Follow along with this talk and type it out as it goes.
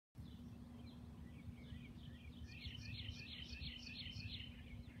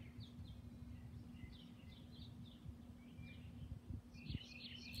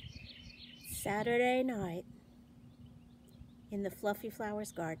Saturday night in the Fluffy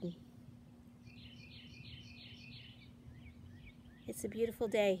Flowers garden. It's a beautiful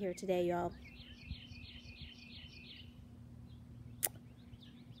day here today, y'all.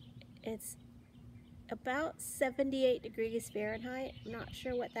 It's about 78 degrees Fahrenheit. I'm not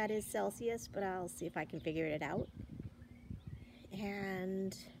sure what that is Celsius, but I'll see if I can figure it out.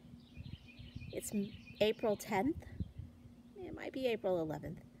 And it's April 10th. It might be April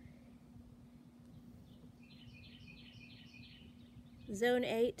 11th. Zone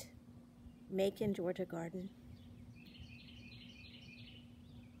 8, Macon, Georgia garden.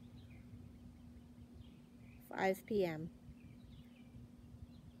 (5 p.m.)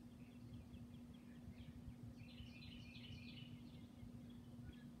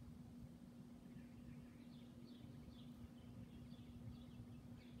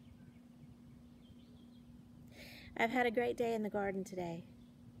 I've had a great day in the garden today.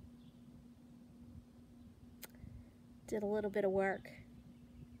 Did a little bit of work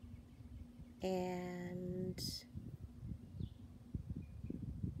and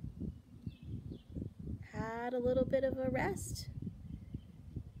had a little bit of a rest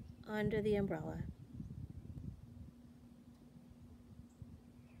under the umbrella.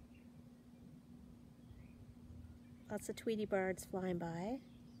 Lots of Tweety birds flying by.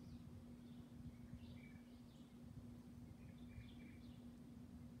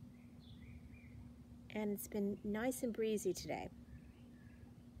 And it's been nice and breezy today.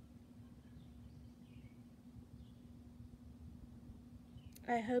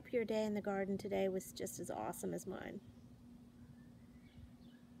 I hope your day in the garden today was just as awesome as mine.